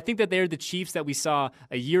 do I think that they're the Chiefs that we saw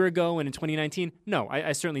a year ago and in 2019? No,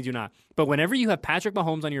 I certainly do not. But whenever you have Patrick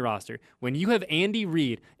Mahomes on your roster, when you have Andy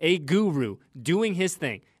Reid, a guru, doing his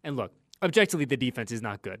thing, and look, objectively, the defense is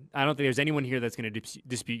not good. I don't think there's anyone here that's going to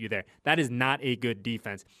dispute you there. That is not a good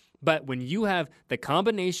defense. But when you have the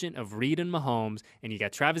combination of Reid and Mahomes, and you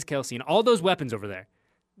got Travis Kelce and all those weapons over there,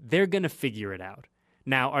 they're going to figure it out.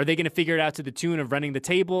 Now, are they going to figure it out to the tune of running the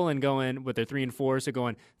table and going with their 3-4, so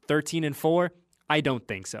going 13-4? I don't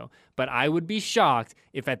think so. But I would be shocked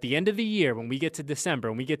if at the end of the year, when we get to December,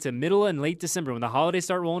 when we get to middle and late December, when the holidays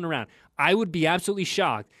start rolling around, I would be absolutely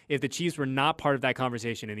shocked if the Chiefs were not part of that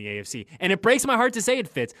conversation in the AFC. And it breaks my heart to say it,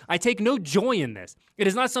 Fitz. I take no joy in this. It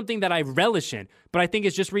is not something that I relish in, but I think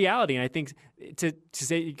it's just reality. And I think to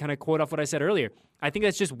say, kind of quote off what I said earlier, I think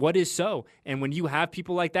that's just what is so. And when you have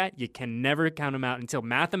people like that, you can never count them out until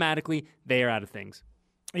mathematically they are out of things.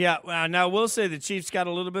 Yeah, now we'll say the Chiefs got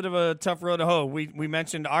a little bit of a tough road to hoe. We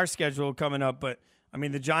mentioned our schedule coming up, but I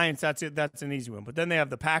mean the Giants, that's it. That's an easy one. But then they have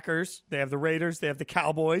the Packers, they have the Raiders, they have the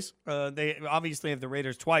Cowboys. They obviously have the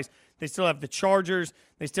Raiders twice. They still have the Chargers.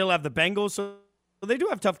 They still have the Bengals. So they do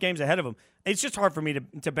have tough games ahead of them. It's just hard for me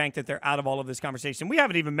to bank that they're out of all of this conversation. We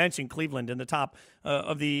haven't even mentioned Cleveland in the top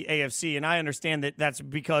of the AFC, and I understand that that's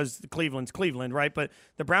because Cleveland's Cleveland, right? But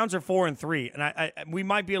the Browns are 4-3, and we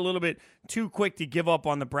might be a little bit too quick to give up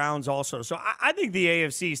on the Browns also. So I think the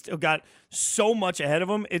AFC still got so much ahead of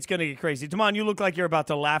them, it's going to get crazy. Damon, you look like you're about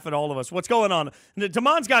to laugh at all of us. What's going on?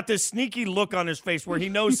 Damon's got this sneaky look on his face where he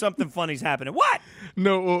knows something funny's happening. What?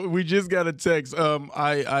 No, we just got a text.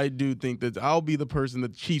 I do think that I'll be the person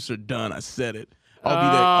that the Chiefs are done. I said it.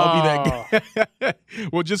 I'll be that guy.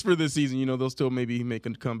 Well, just for this season, they'll still maybe make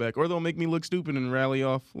a comeback, or they'll make me look stupid and rally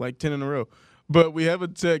off like 10 in a row. But we have a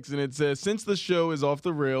text, and it says, since the show is off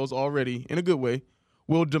the rails already, in a good way,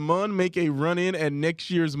 will Damon make a run-in at next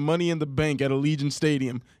year's Money in the Bank at Allegiant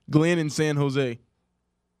Stadium? Glenn in San Jose.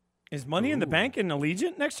 Is Money in the Bank in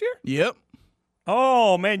Allegiant next year? Yep.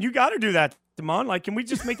 Oh, man, you got to do that, Damon. Like, can we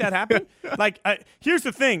just make that happen? Here's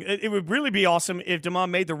the thing. It would really be awesome if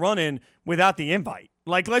Damon made the run-in without the invite.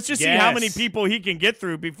 Like, let's just see how many people he can get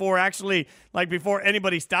through before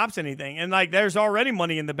anybody stops anything. And, there's already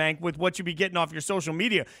Money in the Bank with what you be getting off your social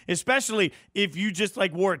media, especially if you just,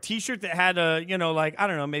 wore a T-shirt that had I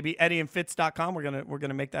don't know, maybe EddieandFitz.com. We're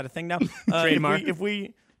gonna make that a thing now. Trademark. If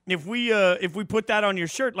we put that on your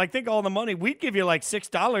shirt, think of all the money. We'd give you,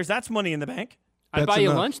 $6. That's Money in the Bank. I'd buy you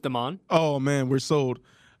lunch, Damon. Oh, man, we're sold.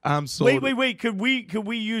 I'm sold. Wait. Could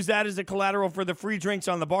we use that as a collateral for the free drinks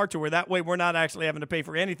on the bar tour? That way we're not actually having to pay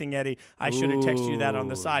for anything, Eddie. I should have texted you that on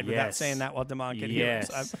the side without saying that while Damon could hear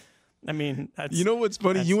us. I mean, that's... You know what's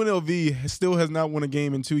funny? UNLV still has not won a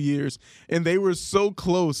game in 2 years, and they were so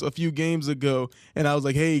close a few games ago, and I was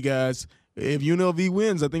like, hey, guys, if UNLV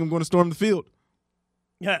wins, I think I'm going to storm the field.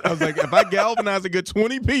 Yeah. I was like, if I galvanize a good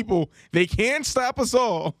 20 people, they can't stop us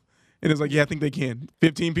all. And it's like, yeah, I think they can.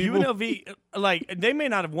 15 people. UNLV, they may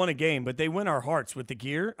not have won a game, but they win our hearts with the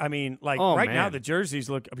gear. I mean, now the jerseys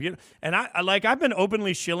look beautiful. And I've been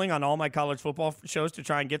openly shilling on all my college football shows to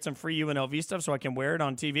try and get some free UNLV stuff so I can wear it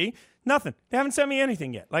on TV. Nothing. They haven't sent me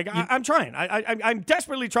anything yet. I'm trying. I'm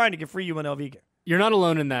desperately trying to get free UNLV gear. You're not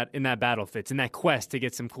alone in that battle, Fitz, in that quest to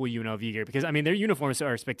get some cool UNLV gear, because their uniforms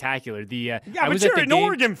are spectacular. But you're an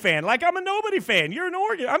Oregon fan. I'm a nobody fan. You're an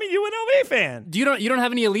Oregon. I'm a UNLV fan. You don't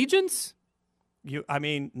have any allegiance?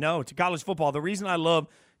 No, to college football. The reason I love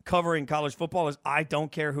covering college football is I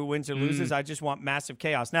don't care who wins or loses. I just want massive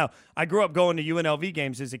chaos. Now, I grew up going to UNLV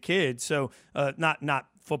games as a kid, so not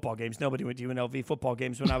football games. Nobody went to UNLV football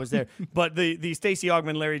games when I was there. But the Stacey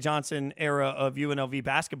Augmon, Larry Johnson era of UNLV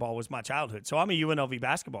basketball was my childhood. So I'm a UNLV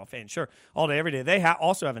basketball fan, sure, all day, every day. They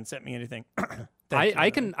also haven't sent me anything. I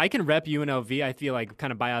can rep UNLV, I feel like,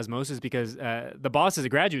 kind of by osmosis, because the boss is a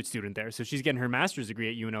graduate student there, so she's getting her master's degree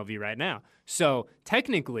at UNLV right now. So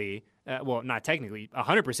technically, not technically,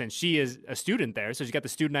 100%, she is a student there, so she's got the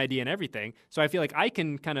student ID and everything. So I feel like I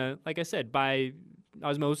can kind of, like I said, by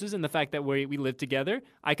osmosis and the fact that we live together,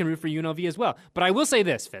 I can root for UNLV as well. But I will say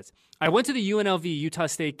this, Fitz. I went to the UNLV-Utah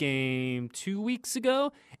State game 2 weeks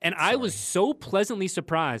ago, and I was so pleasantly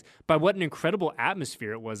surprised by what an incredible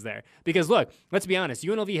atmosphere it was there. Because, look, let's be honest,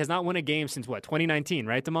 UNLV has not won a game since, 2019,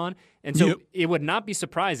 right, Damon? And so it would not be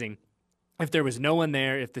surprising if there was no one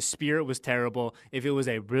there, if the spirit was terrible, if it was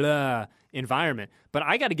a blah environment. But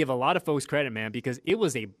I got to give a lot of folks credit, man, because it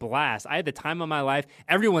was a blast. I had the time of my life.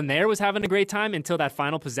 Everyone there was having a great time until that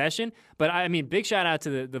final possession. But, I mean, big shout out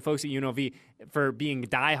to the folks at UNLV for being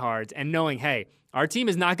diehards and knowing, hey, our team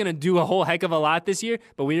is not going to do a whole heck of a lot this year,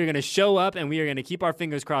 but we are going to show up and we are going to keep our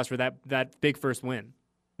fingers crossed for that big first win.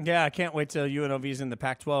 Yeah, I can't wait till UNLV's in the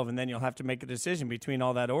Pac-12, and then you'll have to make a decision between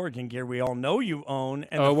all that Oregon gear we all know you own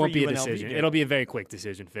and it won't be a UNLV decision. gear. It'll be a very quick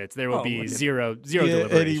decision, Fitz. There will be zero Yeah,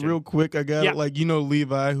 deliberation. Eddie, real quick, I got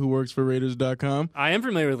Levi, who works for Raiders.com. I am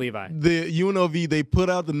familiar with Levi. The UNLV, they put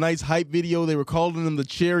out the nice hype video. They were calling them the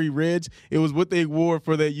Cherry Reds. It was what they wore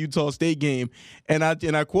for that Utah State game. And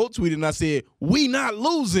I quote tweeted and I said, "We not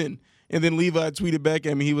losing." And then Levi tweeted back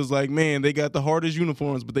at me. He was like, "Man, they got the hardest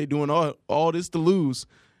uniforms, but they doing all this to lose."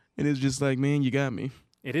 And it's just like, man, you got me.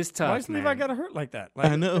 It is tough. Why does Levi got to hurt like that?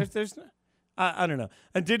 Like, I know. I don't know.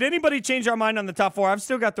 Did anybody change our mind on the top four? I've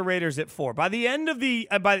still got the Raiders at 4. By the end of the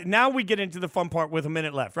now we get into the fun part with a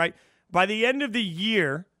minute left, right? By the end of the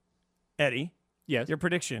year, Eddie, yes, your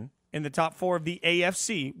prediction in the top 4 of the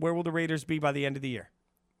AFC, where will the Raiders be by the end of the year?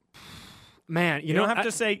 Man, you don't have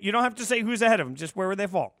to say who's ahead of them. Just where would they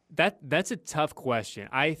fall? That's a tough question.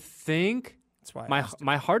 I think that's why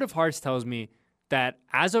my heart of hearts tells me that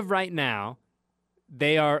as of right now,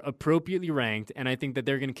 they are appropriately ranked, and I think that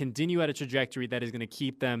they're going to continue at a trajectory that is going to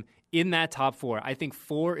keep them in that top 4. I think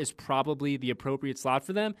 4 is probably the appropriate slot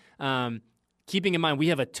for them. Keeping in mind, we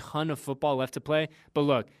have a ton of football left to play. But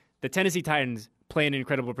look, the Tennessee Titans play an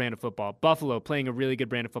incredible brand of football. Buffalo playing a really good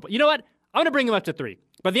brand of football. You know what? I'm going to bring them up to 3.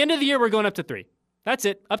 By the end of the year, we're going up to 3. That's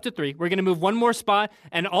it, up to 3. We're going to move one more spot.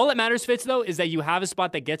 And all that matters, Fitz, though, is that you have a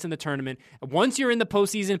spot that gets in the tournament. Once you're in the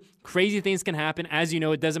postseason, crazy things can happen. As you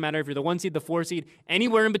know, it doesn't matter if you're the 1 seed, the 4 seed,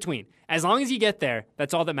 anywhere in between. As long as you get there,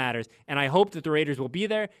 that's all that matters. And I hope that the Raiders will be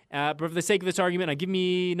there. But for the sake of this argument, give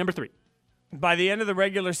me number 3. By the end of the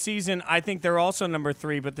regular season, I think they're also number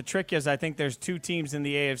 3. But the trick is I think there's 2 teams in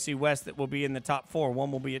the AFC West that will be in the top 4.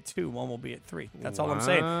 One will be at 2, one will be at 3. That's all I'm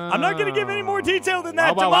saying. I'm not going to give any more detail than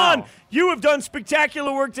that. Wow. You have done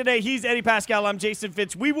spectacular work today. He's Eddie Pascal. I'm Jason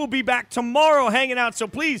Fitz. We will be back tomorrow hanging out, so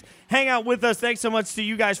please hang out with us. Thanks so much to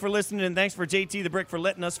you guys for listening, and thanks for JT the Brick for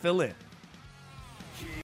letting us fill in.